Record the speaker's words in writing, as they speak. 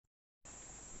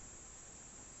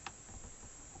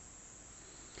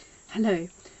Hello.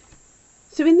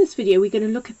 So in this video we're going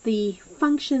to look at the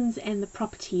functions and the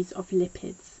properties of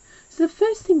lipids. So the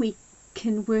first thing we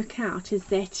can work out is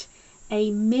that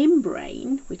a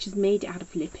membrane, which is made out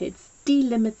of lipids,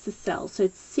 delimits the cell, so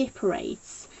it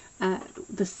separates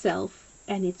the cell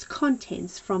and its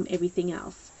contents from everything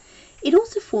else. It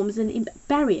also forms a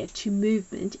barrier to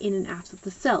movement in and out of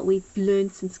the cell. We've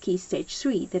learned since key stage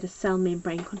 3 that a cell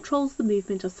membrane controls the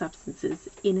movement of substances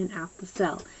in and out the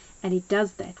cell, and it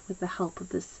does that with the help of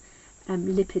this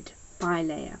lipid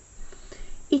bilayer.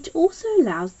 It also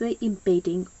allows the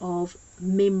embedding of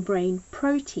membrane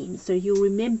proteins. So you'll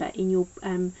remember in your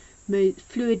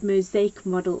fluid mosaic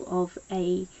model of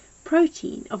a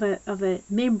protein, of a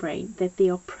membrane, that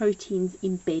there are proteins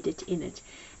embedded in it,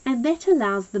 and that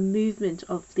allows the movement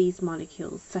of these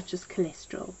molecules such as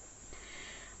cholesterol.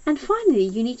 And finally,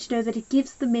 you need to know that it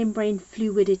gives the membrane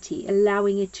fluidity,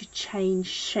 allowing it to change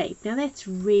shape. Now that's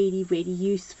really, really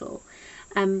useful.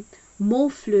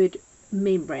 More fluid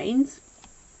membranes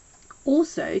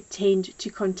also tend to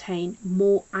contain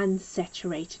more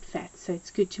unsaturated fats, so it's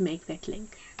good to make that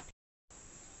link.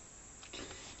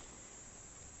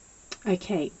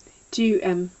 Okay,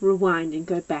 do rewind and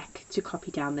go back to copy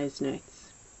down those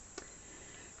notes.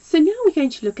 So now we're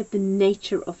going to look at the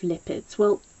nature of lipids.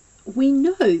 Well, we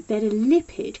know that a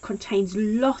lipid contains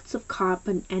lots of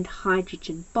carbon and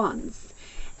hydrogen bonds,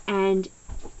 and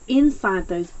inside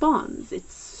those bonds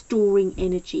it's storing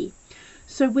energy.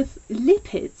 So with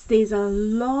lipids there's a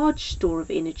large store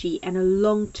of energy and a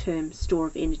long-term store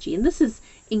of energy, and this is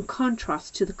in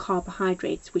contrast to the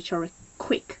carbohydrates, which are a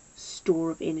quick store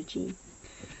of energy.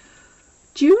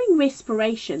 During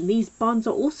respiration these bonds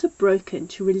are also broken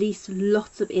to release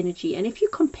lots of energy, and if you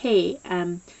compare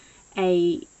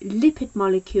a lipid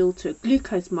molecule to a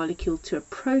glucose molecule to a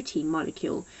protein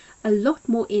molecule, a lot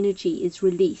more energy is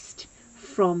released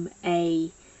from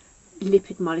a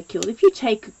lipid molecule. If you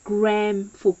take gram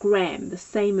for gram the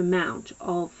same amount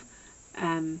of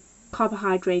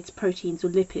carbohydrates, proteins or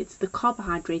lipids, the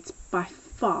carbohydrates by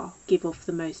far give off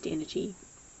the most energy.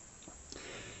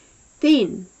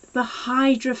 Then the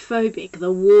hydrophobic,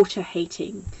 the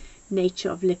water-hating nature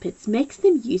of lipids makes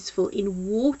them useful in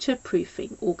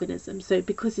waterproofing organisms, so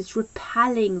because it's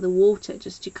repelling the water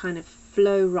just to kind of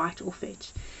flow right off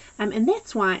it, and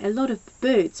that's why a lot of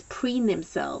birds preen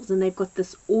themselves and they've got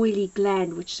this oily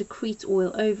gland which secretes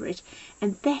oil over it,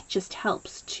 and that just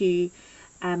helps to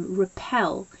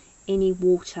repel any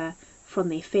water from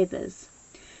their feathers.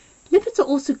 Lipids are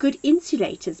also good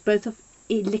insulators, both of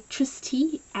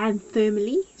electricity and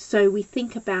thermally, so we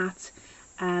think about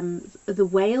the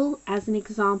whale as an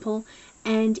example,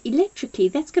 and electrically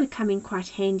that's going to come in quite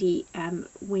handy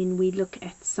when we look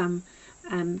at some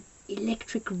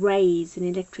electric rays and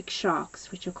electric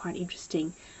sharks, which are quite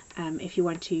interesting if you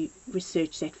want to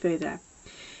research that further.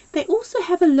 They also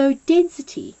have a low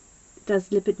density, does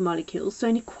lipid molecules, so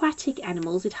in aquatic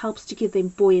animals it helps to give them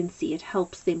buoyancy, it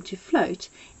helps them to float,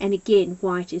 and again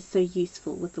why it is so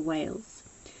useful with the whales.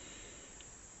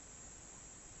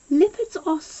 Lipids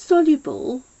are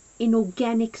soluble in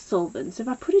organic solvents. If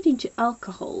I put it into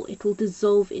alcohol, it will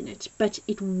dissolve in it, but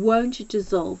it won't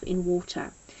dissolve in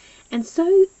water. And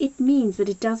so it means that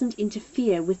it doesn't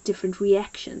interfere with different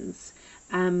reactions,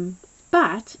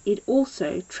 but it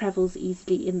also travels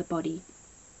easily in the body.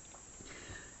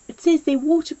 It says they're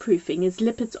waterproofing, as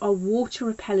lipids are water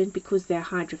repellent because they're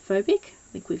hydrophobic.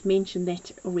 I think we've mentioned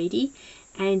that already.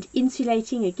 And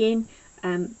insulating, again,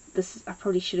 I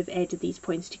probably should have added these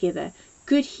points together.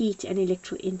 Good heat and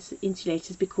electrical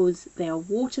insulators because they are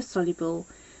water-soluble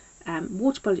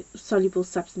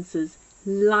substances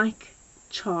like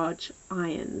charged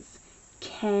ions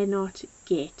cannot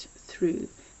get through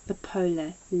the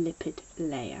polar lipid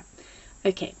layer.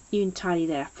 Okay, you can tidy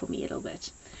that up for me a little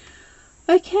bit.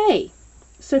 Okay,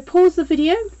 so pause the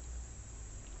video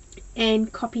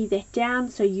and copy that down,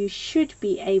 so you should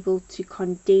be able to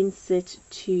condense it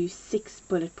to 6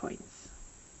 bullet points.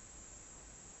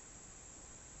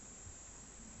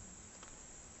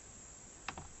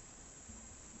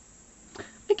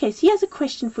 Okay, so here's a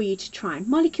question for you to try.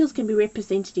 Molecules can be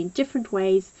represented in different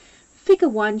ways. Figure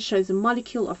 1 shows a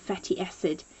molecule of fatty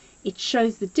acid. It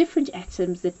shows the different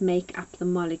atoms that make up the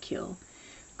molecule.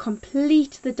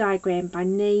 Complete the diagram by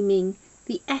naming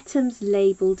the atoms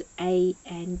labeled A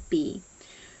and B.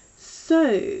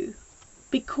 So,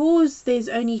 because there's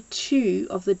only 2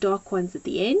 of the dark ones at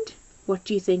the end, what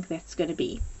do you think that's going to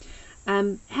be?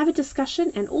 Have a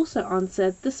discussion and also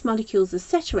answer, this molecule is a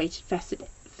saturated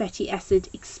fatty acid.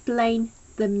 Explain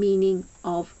the meaning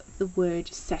of the word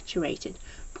saturated.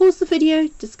 Pause the video,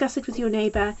 discuss it with your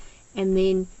neighbor, and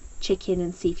then check in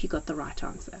and see if you got the right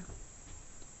answer.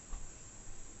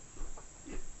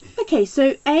 Okay,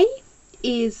 so A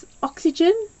is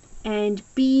oxygen and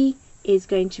B is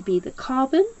going to be the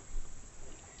carbon,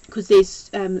 because there's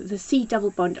the C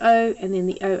double bond O and then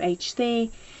the OH there,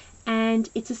 and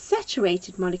it's a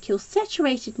saturated molecule.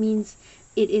 Saturated means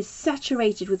it is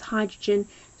saturated with hydrogen,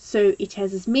 so it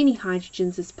has as many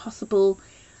hydrogens as possible,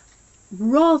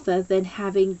 rather than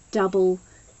having double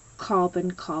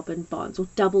carbon-carbon bonds or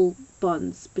double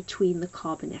bonds between the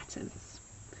carbon atoms.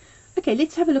 Okay,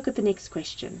 let's have a look at the next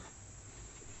question.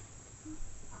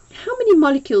 How many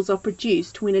molecules are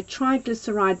produced when a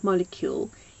triglyceride molecule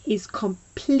is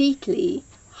completely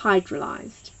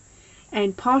hydrolyzed?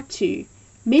 And part 2,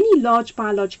 many large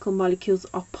biological molecules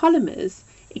are polymers.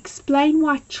 Explain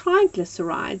why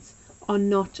triglycerides are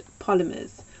not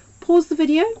polymers. Pause the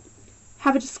video,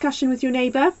 have a discussion with your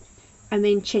neighbor, and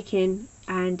then check in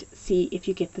and see if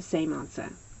you get the same answer.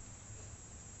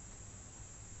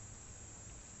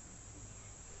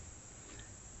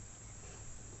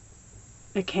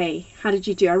 Okay, how did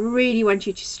you do? I really want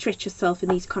you to stretch yourself in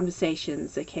these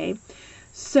conversations, okay?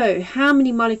 So, how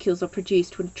many molecules are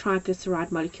produced when a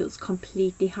triglyceride molecule is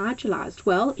completely hydrolyzed?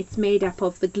 Well, it's made up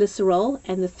of the glycerol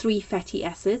and the 3 fatty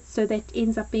acids, so that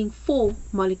ends up being 4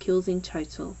 molecules in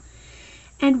total.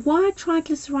 And why are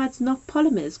triglycerides not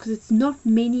polymers? Because it's not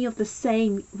many of the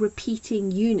same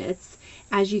repeating units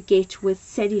as you get with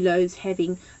cellulose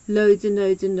having loads and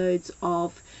loads and loads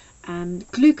of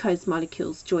glucose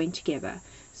molecules joined together,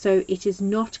 so it is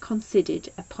not considered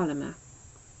a polymer.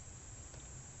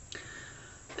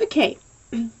 Okay,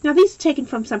 now these are taken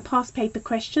from some past paper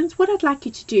questions. What I'd like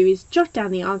you to do is jot down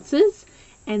the answers,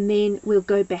 and then we'll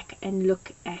go back and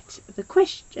look at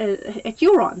the at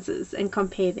your answers and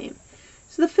compare them.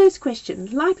 So the first question,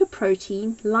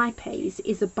 lipoprotein lipase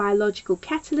is a biological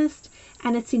catalyst,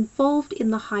 and it's involved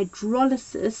in the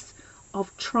hydrolysis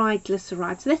of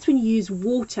triglycerides. So that's when you use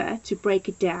water to break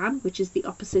it down, which is the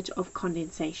opposite of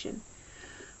condensation.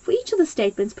 For each of the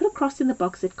statements, put a cross in the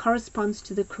box that corresponds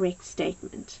to the correct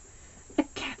statement. A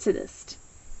catalyst,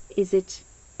 is it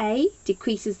A,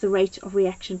 decreases the rate of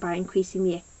reaction by increasing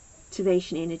the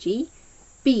activation energy,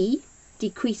 B,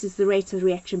 decreases the rate of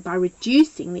reaction by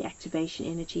reducing the activation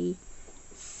energy,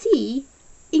 C,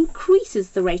 increases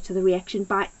the rate of the reaction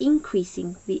by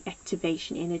increasing the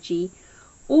activation energy,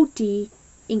 or D,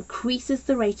 increases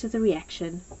the rate of the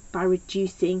reaction by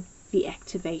reducing the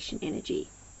activation energy.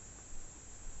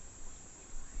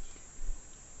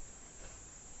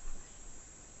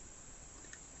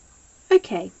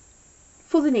 Okay,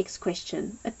 for the next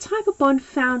question, a type of bond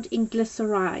found in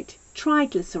triglyceride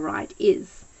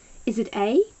is it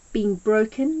A, being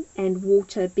broken and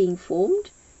water being formed,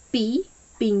 B,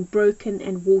 being broken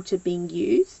and water being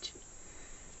used,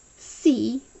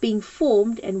 C, being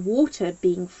formed and water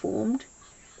being formed,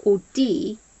 or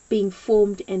D, being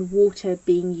formed and water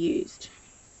being used?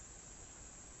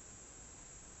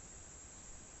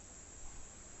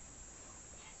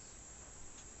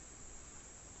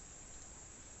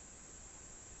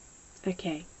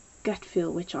 Okay, gut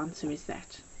feel, which answer is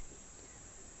that?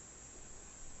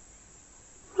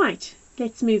 Right,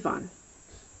 let's move on.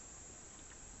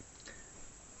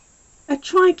 A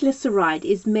triglyceride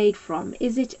is made from,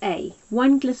 is it A,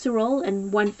 1 glycerol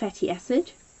and 1 fatty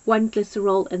acid, 1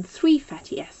 glycerol and 3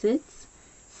 fatty acids,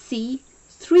 C,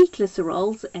 3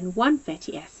 glycerols and 1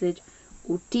 fatty acid,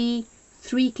 or D,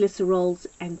 3 glycerols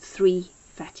and 3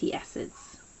 fatty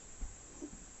acids?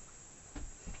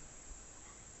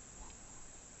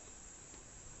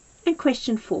 And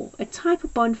question 4, a type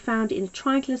of bond found in a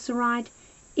triglyceride,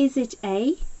 is it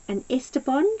A, an ester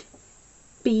bond,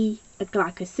 B, a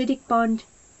glycosidic bond,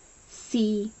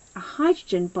 C, a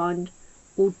hydrogen bond,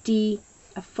 or D,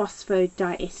 a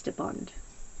phosphodiester bond?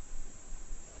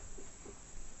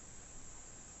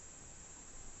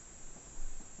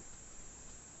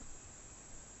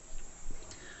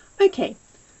 Okay,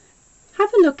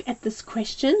 have a look at this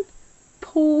question,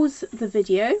 pause the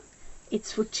video.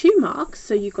 It's for 2 marks,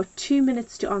 so you've got 2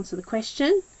 minutes to answer the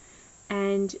question,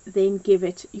 and then give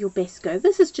it your best go.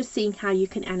 This is just seeing how you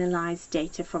can analyze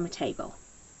data from a table.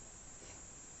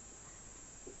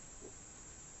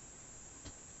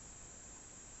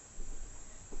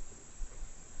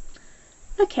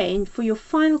 Okay, and for your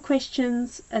final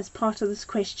questions, as part of this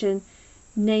question,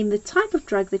 name the type of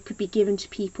drug that could be given to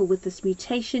people with this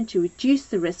mutation to reduce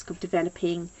the risk of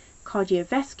developing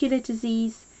cardiovascular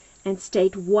disease, and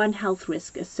state 1 health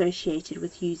risk associated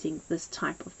with using this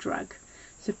type of drug.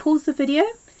 So pause the video,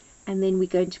 and then we're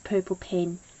going to purple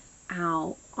pen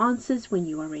our answers when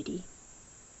you are ready.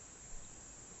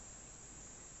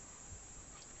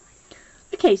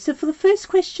 Okay, so for the first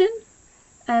question,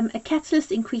 a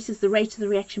catalyst increases the rate of the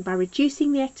reaction by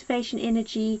reducing the activation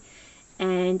energy,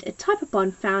 and a type of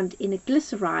bond found in a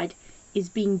glyceride is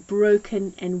being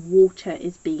broken and water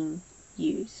is being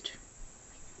used.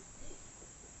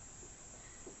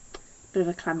 Bit of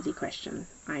a clumsy question,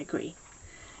 I agree.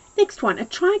 Next one, a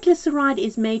triglyceride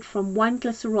is made from 1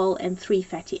 glycerol and 3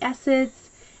 fatty acids,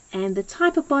 and the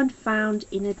type of bond found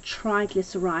in a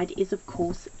triglyceride is, of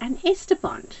course, an ester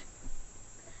bond.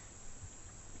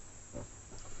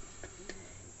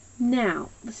 Now,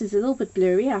 this is a little bit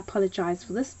blurry, I apologize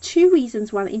for this. 2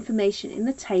 reasons why the information in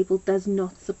the table does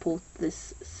not support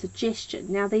this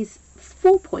suggestion. Now, there's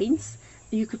 4 points.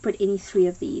 You could put any 3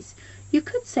 of these. You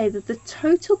could say that the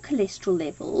total cholesterol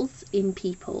levels in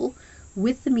people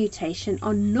with the mutation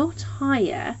are not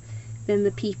higher than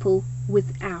the people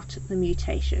without the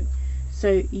mutation.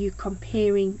 So you're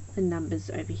comparing the numbers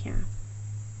over here.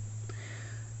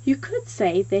 You could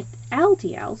say that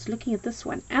LDLs, looking at this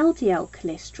one, LDL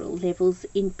cholesterol levels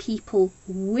in people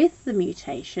with the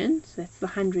mutation, so that's the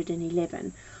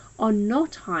 111, are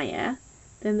not higher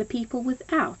than the people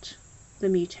without the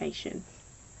mutation.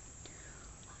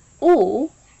 Or,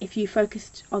 if you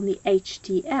focused on the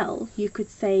HDL, you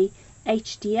could say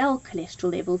HDL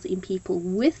cholesterol levels in people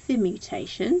with the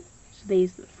mutation, so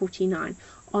there's 49,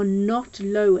 are not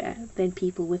lower than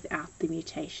people without the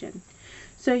mutation.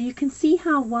 So you can see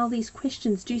how, while these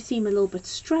questions do seem a little bit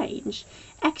strange,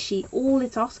 actually all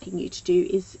it's asking you to do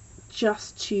is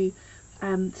just to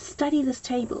study this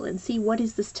table and see what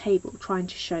is this table trying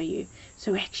to show you.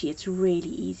 So actually it's really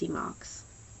easy marks.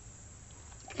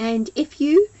 And if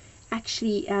you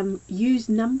actually use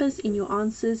numbers in your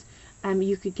answers,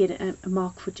 you could get a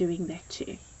mark for doing that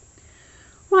too.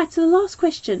 Right, so the last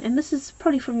question, and this is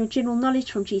probably from your general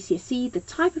knowledge from GCSE, the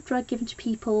type of drug given to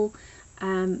people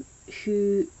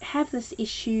who have this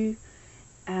issue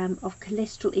of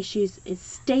cholesterol issues is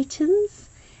statins,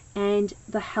 and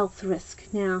the health risk.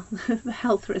 Now, the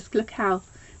health risk, look how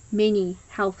many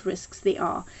health risks there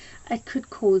are. It could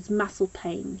cause muscle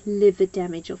pain, liver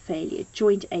damage or failure,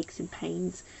 joint aches and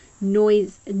pains,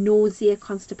 nausea,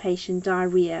 constipation,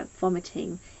 diarrhea,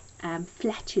 vomiting,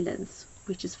 flatulence,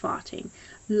 which is farting,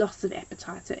 loss of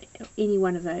appetite, so any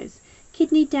one of those,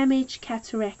 kidney damage,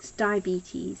 cataracts,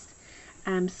 diabetes,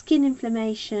 skin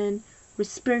inflammation,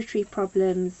 respiratory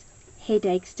problems,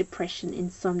 headaches, depression,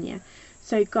 insomnia.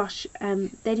 So gosh,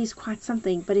 that is quite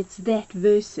something, but it's that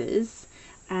versus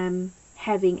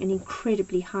having an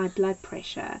incredibly high blood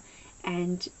pressure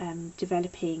and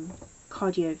developing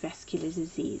cardiovascular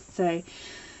disease. So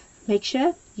make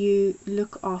sure you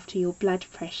look after your blood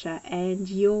pressure and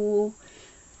your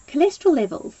cholesterol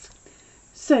levels.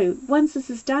 So once this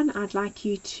is done, I'd like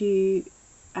you to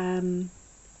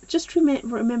just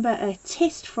remember a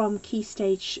test from Key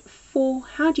Stage 4.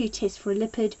 How do you test for a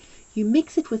lipid? You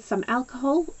mix it with some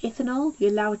alcohol, ethanol, you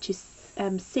allow it to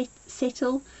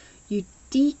settle, you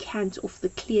decant off the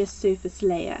clear surface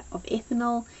layer of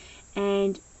ethanol,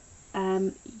 and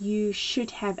you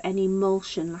should have an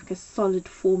emulsion, like a solid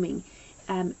forming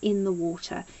in the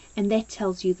water, and that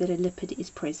tells you that a lipid is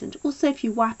present. Also, if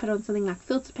you wipe it on something like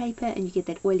filter paper and you get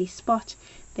that oily spot,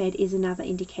 that is another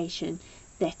indication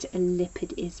that a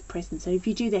lipid is present. So if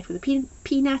you do that with a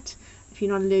peanut, if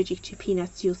you're not allergic to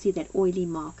peanuts, you'll see that oily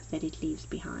mark that it leaves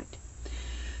behind.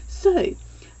 So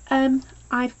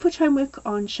I've put homework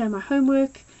on Show My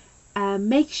Homework.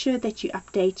 Make sure that you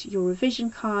update your revision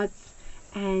cards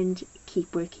and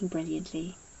keep working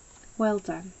brilliantly. Well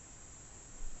done.